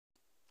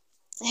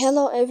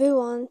Hello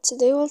everyone,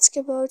 today we'll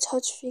talk about how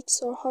to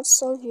fix or how to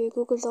solve your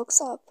Google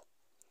Docs app.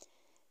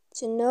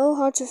 To know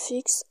how to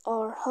fix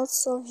or how to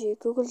solve your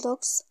Google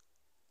Docs,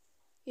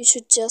 you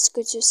should just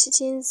go to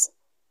settings.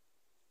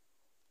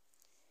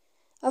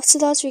 After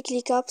that, we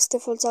click apps,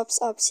 default apps,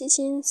 app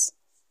settings.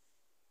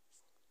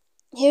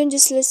 Here in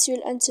this list, you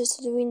will enter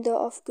to the window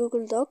of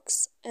Google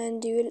Docs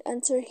and you will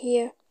enter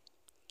here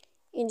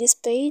in this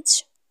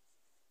page.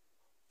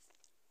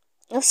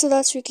 After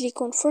that, we click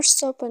on first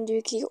stop and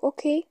we click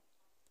OK.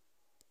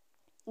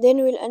 Then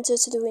we will enter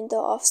to the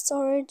window of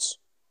storage.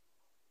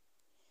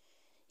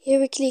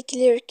 Here we click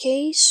clear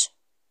cache.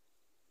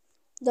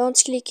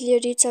 Don't click clear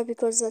data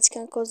because that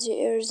can cause you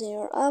errors in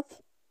your app.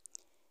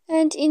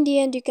 And in the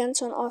end, you can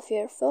turn off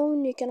your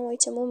phone. You can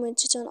wait a moment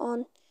to turn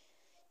on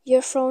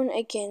your phone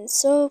again.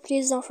 So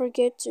please don't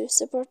forget to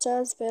support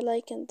us by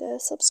like and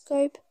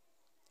subscribe.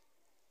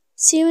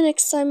 See you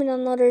next time in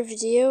another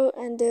video,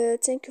 and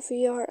thank you for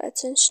your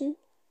attention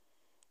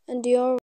and your